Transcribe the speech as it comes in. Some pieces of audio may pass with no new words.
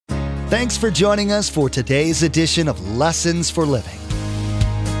Thanks for joining us for today's edition of Lessons for Living.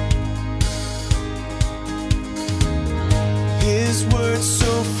 His word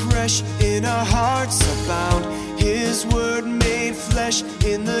so fresh in our hearts abound. His word made flesh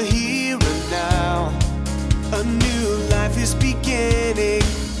in the here and now. A new life is beginning.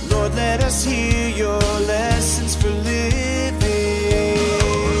 Lord, let us hear your lessons for living.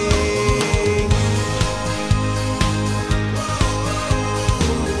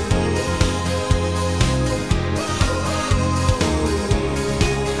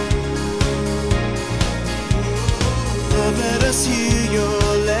 Lord, let us hear your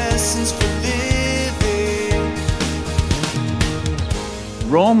lessons for living.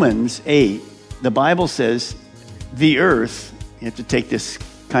 Romans 8, the Bible says the earth, you have to take this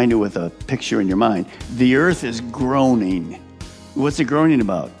kind of with a picture in your mind, the earth is groaning. What's it groaning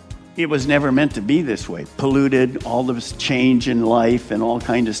about? It was never meant to be this way. Polluted, all this change in life and all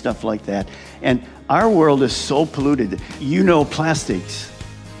kinds of stuff like that. And our world is so polluted. You know, plastics.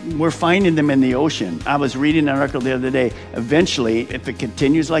 We're finding them in the ocean. I was reading an article the other day. Eventually, if it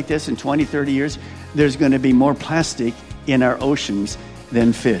continues like this in 20, 30 years, there's going to be more plastic in our oceans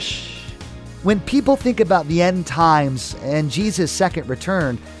than fish. When people think about the end times and Jesus' second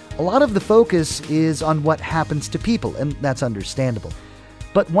return, a lot of the focus is on what happens to people, and that's understandable.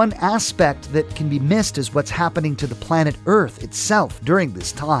 But one aspect that can be missed is what's happening to the planet Earth itself during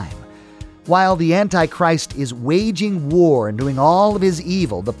this time. While the Antichrist is waging war and doing all of his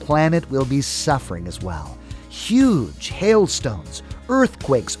evil, the planet will be suffering as well. Huge hailstones,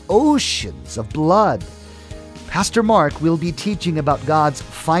 earthquakes, oceans of blood. Pastor Mark will be teaching about God's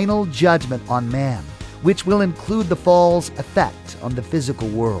final judgment on man, which will include the fall's effect on the physical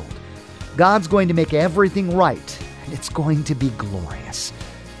world. God's going to make everything right, and it's going to be glorious.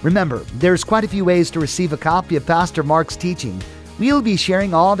 Remember, there's quite a few ways to receive a copy of Pastor Mark's teaching. We'll be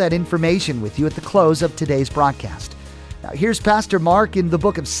sharing all that information with you at the close of today's broadcast. Now, here's Pastor Mark in the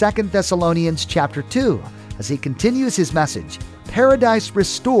book of 2 Thessalonians chapter 2 as he continues his message, Paradise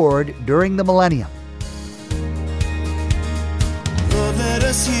Restored During the Millennium. Lord, let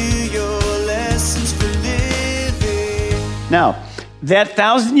us hear your lessons for living. Now, that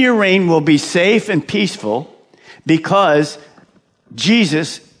 1,000-year reign will be safe and peaceful because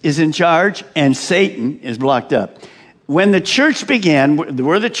Jesus is in charge and Satan is blocked up. When the church began,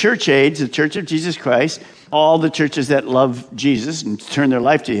 we're the church age, the Church of Jesus Christ, all the churches that love Jesus and turn their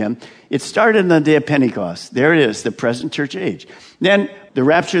life to him, it started on the day of Pentecost. There it is, the present church age. Then the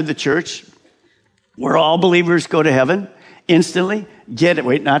rapture of the church, where all believers go to heaven instantly.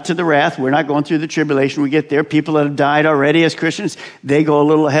 Wait, not to the wrath. We're not going through the tribulation. We get there. People that have died already as Christians, they go a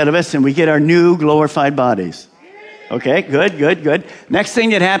little ahead of us, and we get our new glorified bodies. Okay, good. Next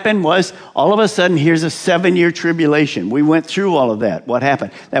thing that happened was all of a sudden, here's a 7-year tribulation. We went through all of that. What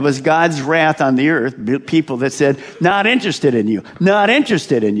happened? That was God's wrath on the earth, people that said, not interested in you, not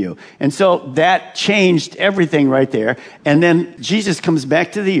interested in you. And so that changed everything right there. And then Jesus comes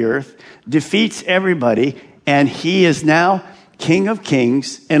back to the earth, defeats everybody, and he is now King of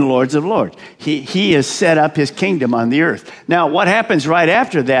Kings and Lords of Lords. He has set up his kingdom on the earth. Now, what happens right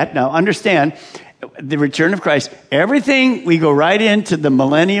after that? Now, understand, the return of Christ, everything, we go right into the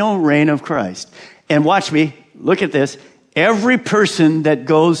millennial reign of Christ. And watch me, look at this. Every person that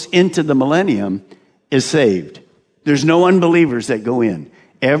goes into the millennium is saved. There's no unbelievers that go in.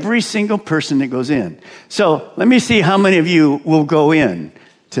 Every single person that goes in. So let me see how many of you will go in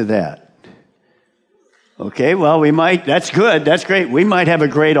to that. Okay, well, we might, that's good, that's great. We might have a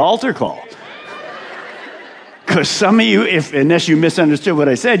great altar call. Because some of you, unless you misunderstood what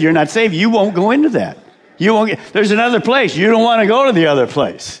I said, you're not saved. You won't go into that. There's another place. You don't want to go to the other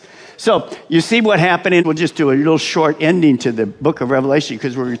place. So you see what happened. And we'll just do a little short ending to the book of Revelation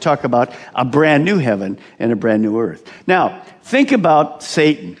because we're going to talk about a brand new heaven and a brand new earth. Now, think about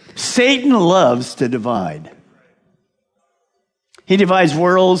Satan. Satan loves to divide. He divides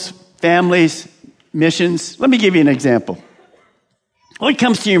worlds, families, missions. Let me give you an example. What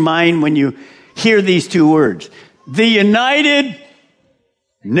comes to your mind when you hear these two words? The United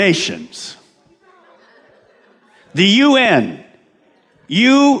Nations. The UN.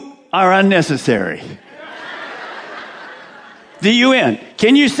 You are unnecessary. The UN.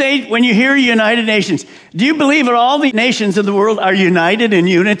 Can you say, when you hear United Nations, do you believe that all the nations of the world are united in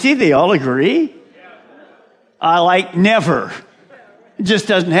unity? They all agree? Never. It just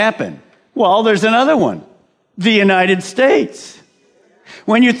doesn't happen. Well, there's another one. The United States.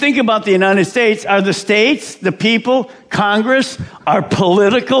 When you think about the United States, are the states, the people, Congress, our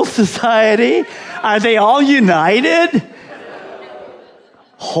political society, are they all united?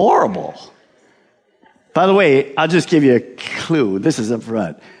 Horrible. By the way, I'll just give you a clue. This is up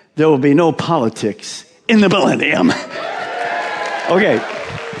front. there will be no politics in the millennium. Okay.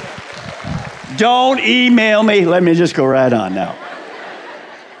 Don't email me. Let me just go right on now.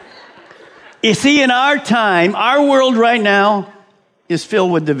 You see, in our time, our world right now is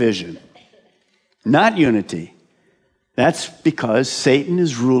filled with division, not unity. That's because Satan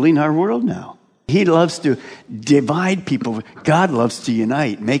is ruling our world now. He loves to divide people. God loves to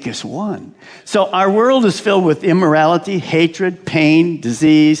unite, make us one. So our world is filled with immorality, hatred, pain,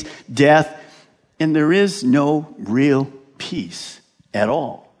 disease, death, and there is no real peace at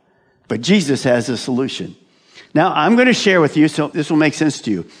all. But Jesus has a solution. Now, I'm going to share with you, so this will make sense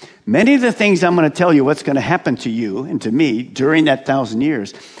to you. Many of the things I'm going to tell you what's going to happen to you and to me during that 1,000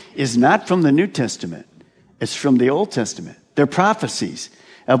 years is not from the New Testament. It's from the Old Testament. They're prophecies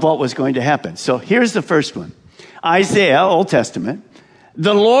of what was going to happen. So here's the first one. Isaiah, Old Testament.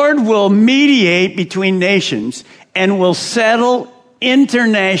 The Lord will mediate between nations and will settle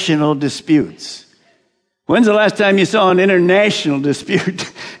international disputes. When's the last time you saw an international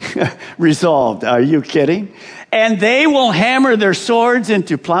dispute resolved? Are you kidding? And they will hammer their swords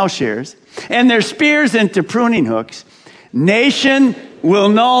into plowshares and their spears into pruning hooks. Nation will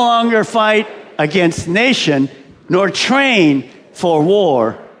no longer fight against nation, nor train for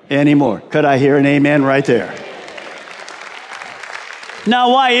war anymore. Could I hear an amen right there?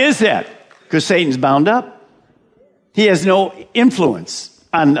 Now, why is that? Because Satan's bound up. He has no influence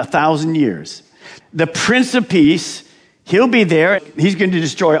on 1,000 years. The Prince of Peace, he'll be there. He's going to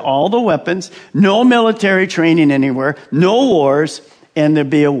destroy all the weapons, no military training anywhere, no wars, and there'll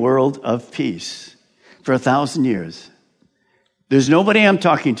be a world of peace for 1,000 years. There's nobody I'm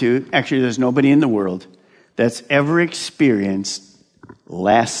talking to, actually there's nobody in the world that's ever experienced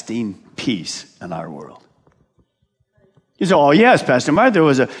lasting peace in our world. You say, oh yes, Pastor Mark, there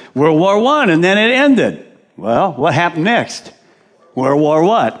was a World War I and then it ended. Well, what happened next? World War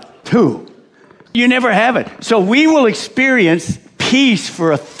what? II. You never have it. So we will experience peace for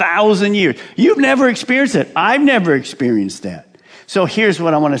 1,000 years. You've never experienced it. I've never experienced that. So here's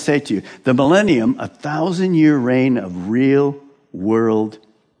what I want to say to you. The millennium, 1,000-year reign of real world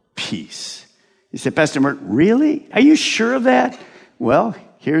peace. You say, Pastor Mark, really? Are you sure of that? Well,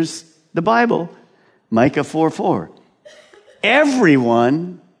 here's the Bible, Micah 4:4.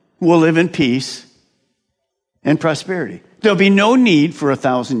 Everyone will live in peace and prosperity. There'll be no need for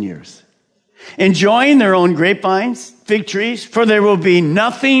 1,000 years. Enjoying their own grapevines, fig trees, for there will be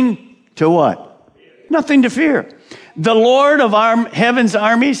nothing to what? Nothing to fear. The Lord of heaven's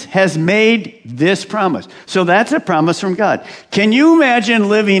armies has made this promise. So that's a promise from God. Can you imagine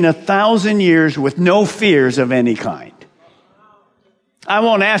living 1,000 years with no fears of any kind? I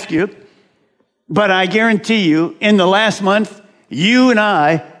won't ask you, but I guarantee you, in the last month, you and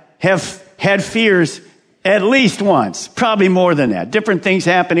I have had fears at least once, probably more than that. Different things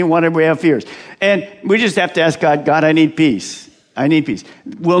happening, whenever we have fears. And we just have to ask God, God, I need peace. I need peace.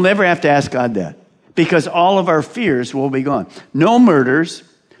 We'll never have to ask God that because all of our fears will be gone. No murders,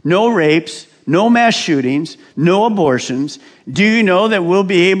 no rapes, no mass shootings, no abortions. Do you know that we'll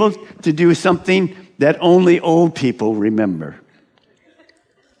be able to do something that only old people remember?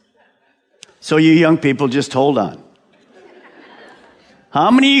 So you young people, just hold on. How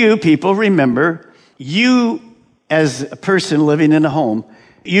many of you people remember you, as a person living in a home,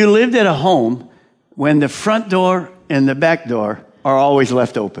 you lived at a home when the front door and the back door are always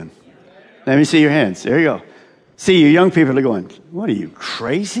left open? Let me see your hands. There you go. See, you young people are going, what are you,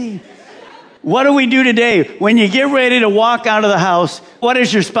 crazy? What do we do today? When you get ready to walk out of the house, what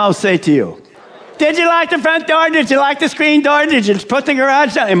does your spouse say to you? Did you lock the front door? Did you lock the screen door? Did you put the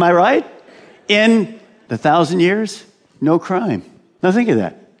garage down? Am I right? In the 1,000 years, no crime. Now think of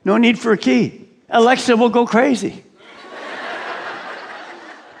that. No need for a key. Alexa will go crazy.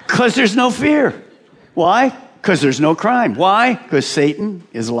 Because there's no fear. Why? Because there's no crime. Why? Because Satan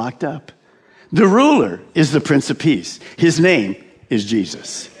is locked up. The ruler is the Prince of Peace. His name is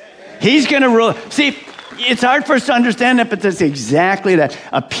Jesus. He's going to rule. See, it's hard for us to understand that, but that's exactly that.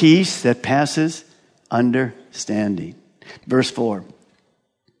 A peace that passes understanding. Verse 4.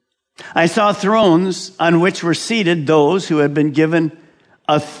 I saw thrones on which were seated those who had been given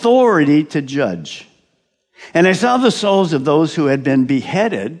authority to judge. And I saw the souls of those who had been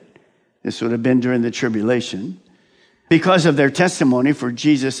beheaded. This would have been during the tribulation, because of their testimony for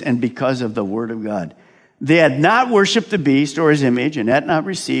Jesus and because of the word of God. They had not worshipped the beast or his image and had not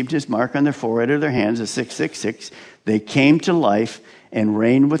received his mark on their forehead or their hands, a 666. They came to life and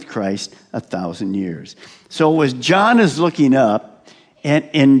reigned with Christ 1,000 years. So as John is looking up and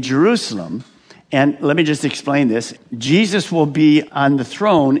in Jerusalem, and let me just explain this. Jesus will be on the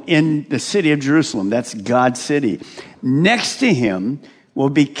throne in the city of Jerusalem. That's God's city. Next to him will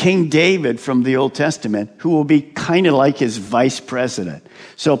be King David from the Old Testament, who will be kind of like his vice president.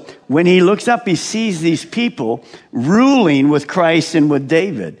 So when he looks up, he sees these people ruling with Christ and with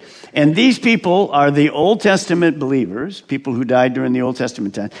David. And these people are the Old Testament believers, people who died during the Old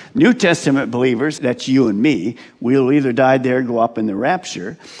Testament time. New Testament believers, that's you and me. We'll either die there or go up in the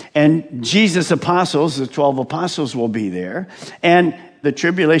rapture. And Jesus' apostles, the 12 apostles, will be there. And the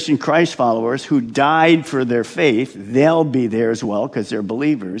tribulation Christ followers who died for their faith, they'll be there as well because they're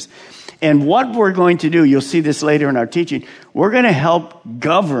believers. And what we're going to do, you'll see this later in our teaching, we're going to help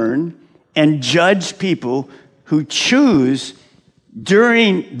govern and judge people who choose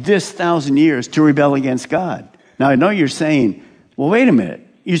during this 1,000 years to rebel against God. Now, I know you're saying, well, wait a minute.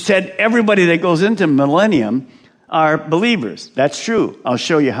 You said everybody that goes into millennium are believers. That's true. I'll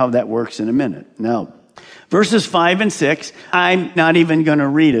show you how that works in a minute. Now, verses 5 and 6, I'm not even going to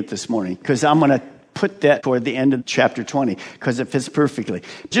read it this morning because I'm going to put that toward the end of chapter 20 because it fits perfectly.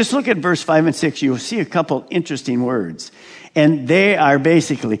 Just look at verse 5 and 6. You'll see a couple interesting words. And they are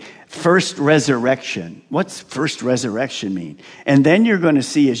basically first resurrection. What's first resurrection mean? And then you're going to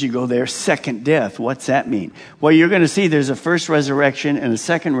see as you go there, second death. What's that mean? Well, you're going to see there's a first resurrection and a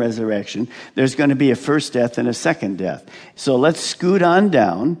second resurrection. There's going to be a first death and a second death. So let's scoot on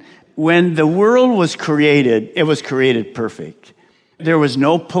down. When the world was created, it was created perfect. There was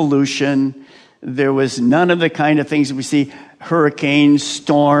no pollution. There was none of the kind of things we see, hurricanes,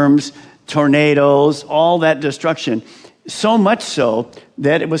 storms, tornadoes, all that destruction. So much so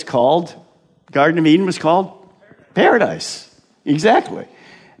that it was called, Garden of Eden was called paradise. Exactly.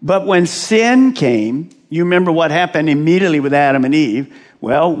 But when sin came, you remember what happened immediately with Adam and Eve.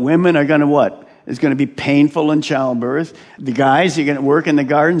 Well, women are going to what? It's going to be painful in childbirth. The guys are going to work in the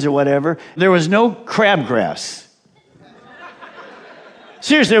gardens or whatever. There was no crabgrass.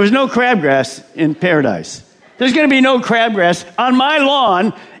 Seriously, there was no crabgrass in paradise. There's going to be no crabgrass on my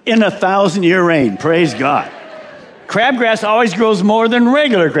lawn in 1,000-year reign. Praise God. Crabgrass always grows more than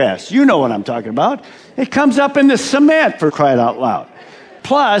regular grass. You know what I'm talking about. It comes up in the cement, for crying out loud.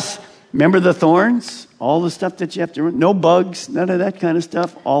 Plus, remember the thorns? All the stuff that you have to, no bugs, none of that kind of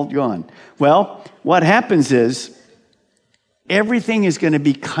stuff, all gone. Well, what happens is everything is going to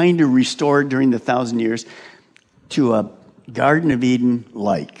be kind of restored during the 1,000 years to a Garden of Eden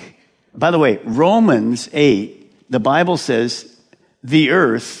like. By the way, Romans 8, the Bible says the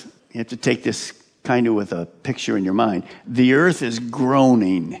earth, you have to take this kind of with a picture in your mind, the earth is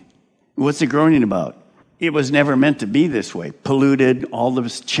groaning. What's it groaning about? It was never meant to be this way. Polluted, all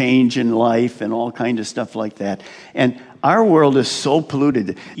this change in life and all kinds of stuff like that. And our world is so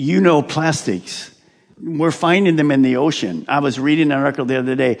polluted. You know plastics. We're finding them in the ocean. I was reading an article the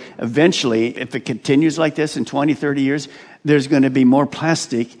other day. Eventually, if it continues like this in 20, 30 years, there's going to be more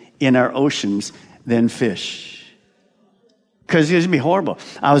plastic in our oceans than fish. Because it's going to be horrible.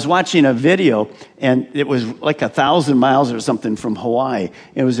 I was watching a video, and it was like 1,000 miles or something from Hawaii.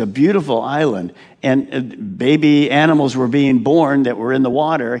 It was a beautiful island, and baby animals were being born that were in the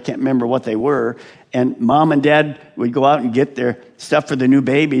water. I can't remember what they were. And mom and dad would go out and get their stuff for the new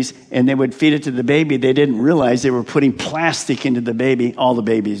babies, and they would feed it to the baby. They didn't realize they were putting plastic into the baby. All the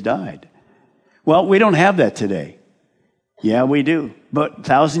babies died. Well, we don't have that today. Yeah, we do. But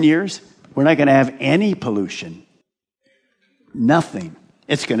 1,000 years, we're not going to have any pollution. Nothing.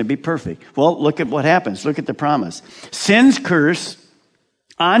 It's going to be perfect. Well, look at what happens. Look at the promise. Sin's curse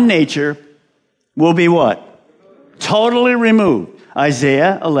on nature will be what? Totally removed.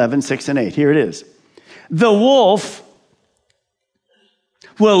 Isaiah 11, 6 and 8. Here it is. The wolf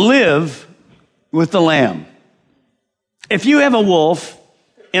will live with the lamb. If you have a wolf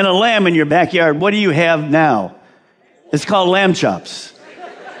and a lamb in your backyard, what do you have now? It's called lamb chops.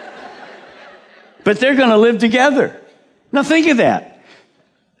 But they're going to live together. Now think of that.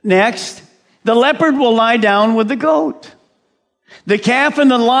 Next, the leopard will lie down with the goat. The calf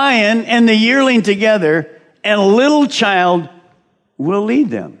and the lion and the yearling together, and a little child will lead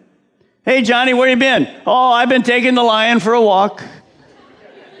them. Hey, Johnny, where you been? Oh, I've been taking the lion for a walk.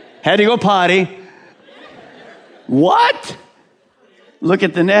 Had to go potty. What? Look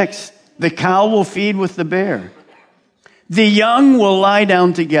at the next. The cow will feed with the bear. The young will lie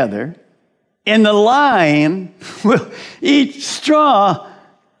down together, and the lion will eat straw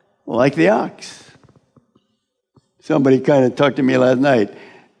like the ox. Somebody kind of talked to me last night.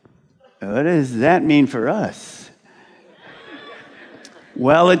 What does that mean for us?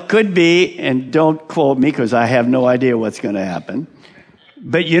 Well, it could be, and don't quote me because I have no idea what's going to happen.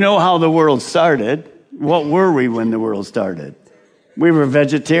 But you know how the world started. What were we when the world started? We were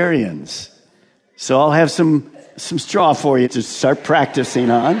vegetarians. So I'll have some straw for you to start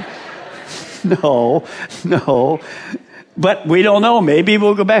practicing on. No. But we don't know. Maybe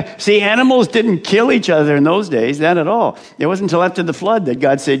we'll go back. See, animals didn't kill each other in those days, not at all. It wasn't until after the flood that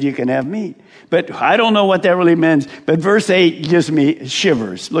God said you can have meat. But I don't know what that really means. But verse 8 gives me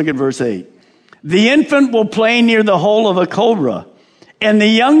shivers. Look at verse 8. The infant will play near the hole of a cobra, and the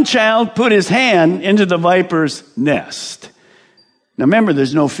young child put his hand into the viper's nest. Now remember,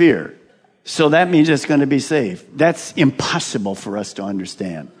 there's no fear. So that means it's going to be safe. That's impossible for us to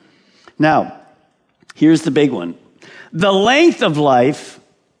understand. Now, here's the big one. The length of life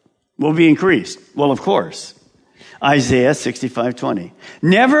will be increased. Well, of course. Isaiah 65:20.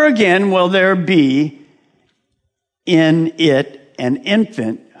 Never again will there be in it an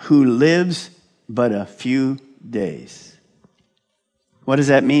infant who lives but a few days. What does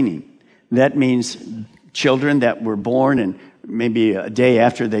that mean? That means children that were born and maybe a day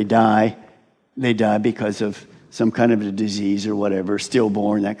after they die because of some kind of a disease or whatever,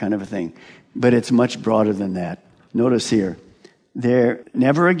 stillborn, that kind of a thing. But it's much broader than that. Notice here, there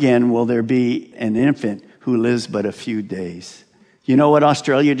never again will there be an infant who lives but a few days. You know what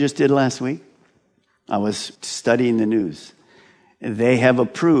Australia just did last week? I was studying the news. They have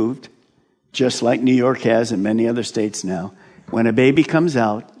approved, just like New York has and many other states now, when a baby comes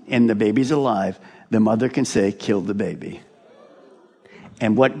out and the baby's alive, the mother can say, kill the baby.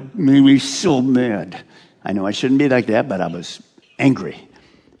 And what made me so mad, I know I shouldn't be like that, but I was angry.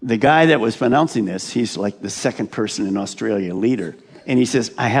 The guy that was pronouncing this, he's like the second person in Australia, leader. And he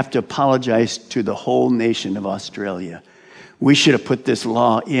says, I have to apologize to the whole nation of Australia. We should have put this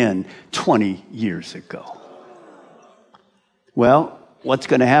law in 20 years ago. Well, what's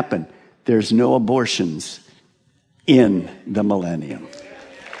going to happen? There's no abortions in the millennium.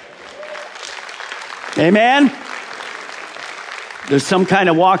 Amen? There's some kind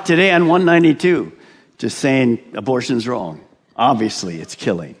of walk today on 192 just saying abortion's wrong. Obviously, it's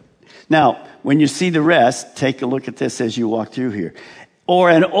killing. Now, when you see the rest, take a look at this as you walk through here. Or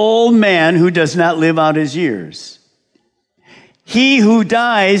an old man who does not live out his years. He who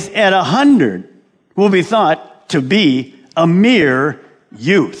dies at 100 will be thought to be a mere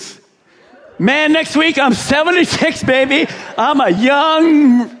youth. Man, next week I'm 76, baby. I'm a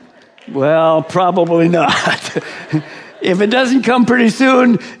young, well, probably not. If it doesn't come pretty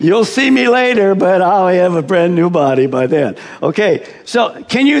soon, you'll see me later, but I'll have a brand new body by then. Okay, so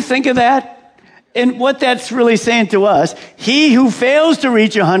can you think of that? And what that's really saying to us, he who fails to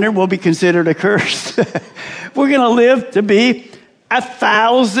reach 100 will be considered accursed. We're going to live to be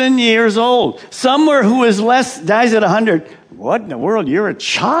 1,000 years old. Somewhere who is less dies at 100. What in the world? You're a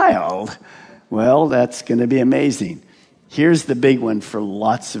child. Well, that's going to be amazing. Here's the big one for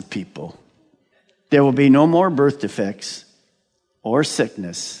lots of people. There will be no more birth defects or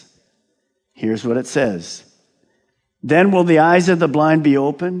sickness. Here's what it says. Then will the eyes of the blind be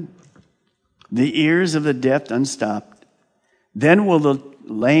opened, the ears of the deaf unstopped. Then will the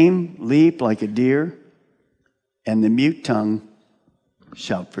lame leap like a deer, and the mute tongue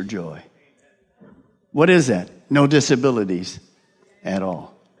shout for joy. What is that? No disabilities at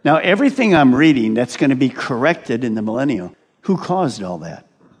all. Now, everything I'm reading that's going to be corrected in the millennium, who caused all that?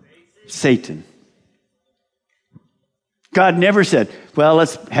 Satan. God never said, well,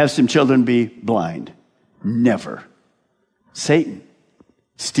 let's have some children be blind. Never. Satan.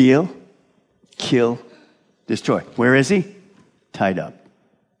 Steal, kill, destroy. Where is he? Tied up.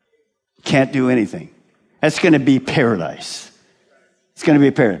 Can't do anything. That's going to be paradise. It's going to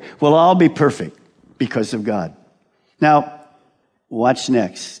be paradise. We'll all be perfect because of God. Now, watch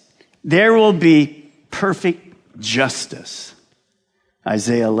next. There will be perfect justice.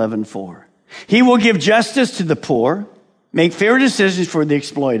 Isaiah 11:4. He will give justice to the poor, make fair decisions for the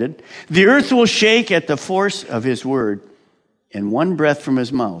exploited. The earth will shake at the force of his word, and one breath from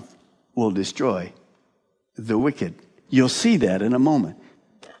his mouth will destroy the wicked. You'll see that in a moment.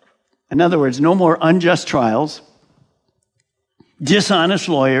 In other words, no more unjust trials, dishonest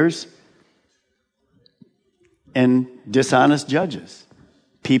lawyers, and dishonest judges.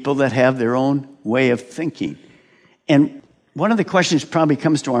 People that have their own way of thinking. And one of the questions probably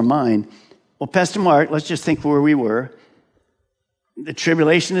comes to our mind, well, Pastor Mark, let's just think where we were. The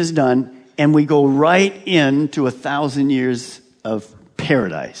tribulation is done, and we go right into 1,000 years of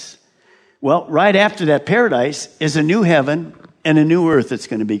paradise. Well, right after that paradise is a new heaven and a new earth that's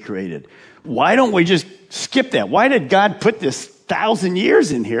going to be created. Why don't we just skip that? Why did God put this 1,000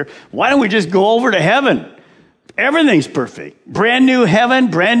 years in here? Why don't we just go over to heaven? Everything's perfect. Brand new heaven,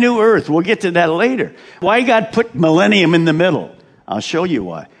 brand new earth. We'll get to that later. Why God put millennium in the middle? I'll show you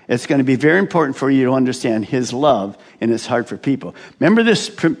why. It's going to be very important for you to understand his love and his heart for people. Remember this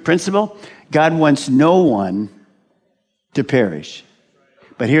principle? God wants no one to perish,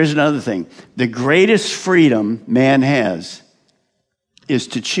 But here's another thing. The greatest freedom man has is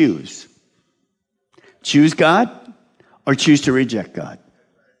to choose. Choose God or choose to reject God.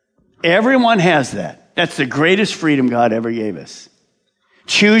 Everyone has that. That's the greatest freedom God ever gave us.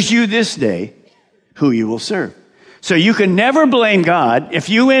 Choose you this day who you will serve. So you can never blame God if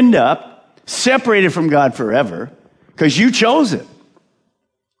you end up separated from God forever because you chose it.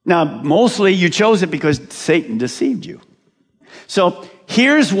 Now, mostly you chose it because Satan deceived you. So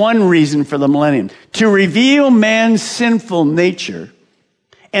here's one reason for the millennium: to reveal man's sinful nature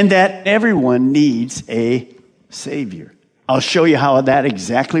and that everyone needs a Savior. I'll show you how that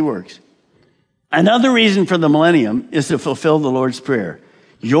exactly works. Another reason for the millennium is to fulfill the Lord's Prayer.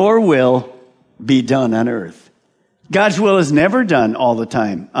 Your will be done on earth. God's will is never done all the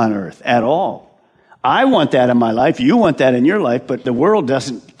time on earth at all. I want that in my life. You want that in your life, but the world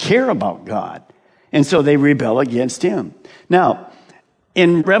doesn't care about God. And so they rebel against him. Now,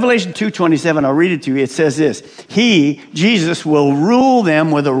 in Revelation 2:27, I'll read it to you. It says this: He, Jesus, will rule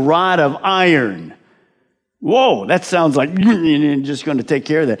them with a rod of iron. Whoa, that sounds like you're just going to take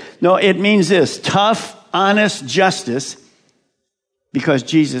care of that. No, it means this: tough, honest justice, because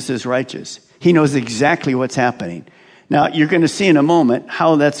Jesus is righteous. He knows exactly what's happening. Now, you're going to see in a moment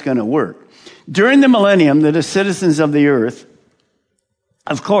how that's going to work. During the millennium, the citizens of the earth,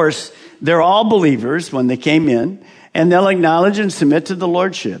 of course, they're all believers when they came in, and they'll acknowledge and submit to the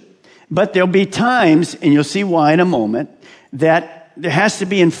lordship. But there'll be times, and you'll see why in a moment, that there has to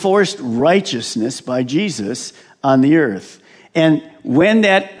be enforced righteousness by Jesus on the earth. And when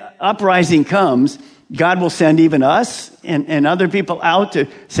that uprising comes, God will send even us and other people out to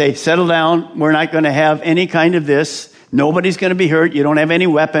say, settle down, we're not going to have any kind of this. Nobody's going to be hurt. You don't have any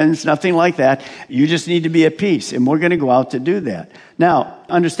weapons, nothing like that. You just need to be at peace, and we're going to go out to do that. Now,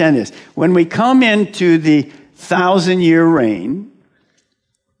 understand this. When we come into the 1,000-year reign,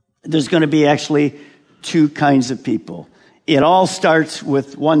 there's going to be actually two kinds of people. It all starts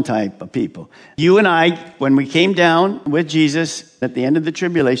with one type of people. You and I, when we came down with Jesus at the end of the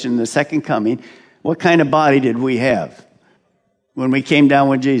tribulation, the second coming, what kind of body did we have when we came down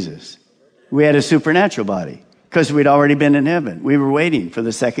with Jesus? We had a supernatural body because we'd already been in heaven. We were waiting for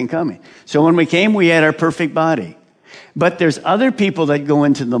the second coming. So when we came, we had our perfect body. But there's other people that go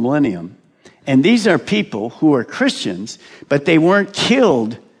into the millennium, and these are people who are Christians, but they weren't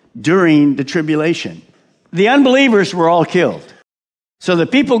killed during the tribulation. The unbelievers were all killed. So the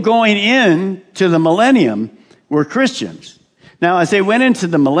people going in to the millennium were Christians. Now, as they went into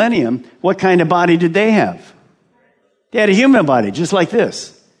the millennium, what kind of body did they have? They had a human body, just like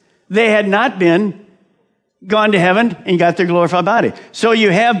this. They had not been gone to heaven and got their glorified body. So you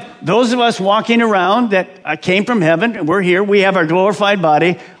have those of us walking around that came from heaven, and we're here, we have our glorified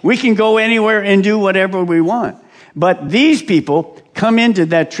body. We can go anywhere and do whatever we want. But these people come into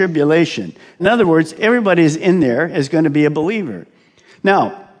that tribulation. In other words, everybody is in there is going to be a believer.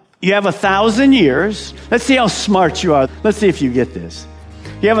 Now, you have 1,000 years. Let's see how smart you are. Let's see if you get this.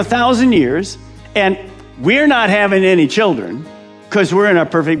 You have 1,000 years, and we're not having any children because we're in our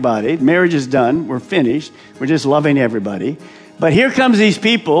perfect body. Marriage is done. We're finished. We're just loving everybody. But here comes these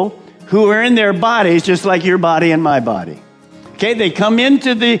people who are in their bodies just like your body and my body. Okay, they come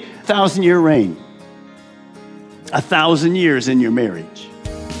into the 1,000-year reign. 1,000 years in your marriage.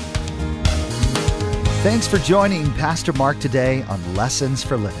 Thanks for joining Pastor Mark today on Lessons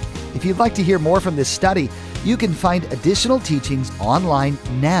for Living. If you'd like to hear more from this study, you can find additional teachings online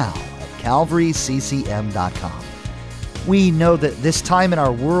now at calvaryccm.com. We know that this time in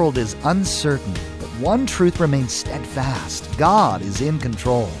our world is uncertain, but one truth remains steadfast: God is in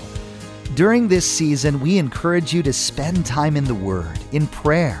control. During this season, we encourage you to spend time in the Word, in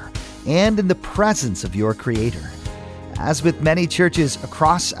prayer, and in the presence of your Creator. As with many churches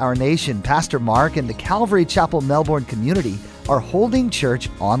across our nation, Pastor Mark and the Calvary Chapel Melbourne community are holding church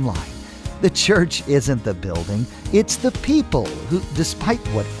online. The church isn't the building, it's the people who, despite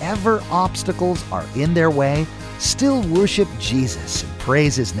whatever obstacles are in their way, still worship Jesus and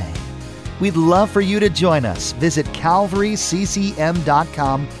praise His name. We'd love for you to join us. Visit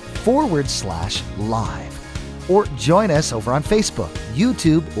calvaryccm.com/live or join us over on Facebook,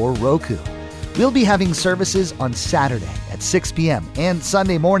 YouTube, or Roku. We'll be having services on Saturday at 6 p.m. and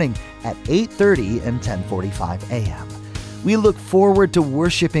Sunday morning at 8:30 and 10:45 a.m. We look forward to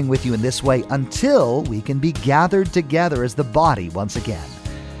worshiping with you in this way until we can be gathered together as the body once again.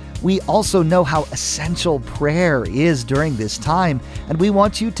 We also know how essential prayer is during this time, and we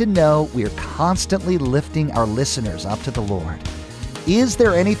want you to know we are constantly lifting our listeners up to the Lord. Is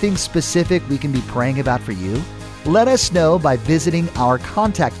there anything specific we can be praying about for you? Let us know by visiting our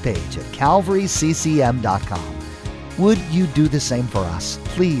contact page at calvaryccm.com. Would you do the same for us?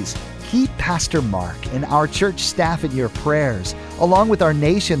 Please keep Pastor Mark and our church staff in your prayers, along with our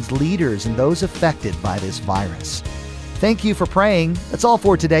nation's leaders and those affected by this virus. Thank you for praying. That's all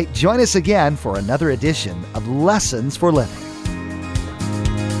for today. Join us again for another edition of Lessons for Living.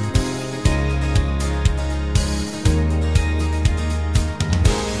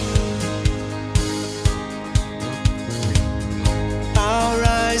 Our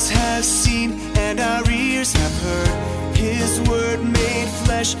eyes have seen and our ears have heard His word made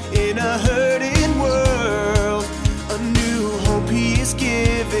flesh in a hurting world. A new hope He is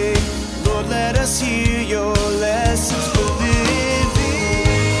giving. Lord, let us hear your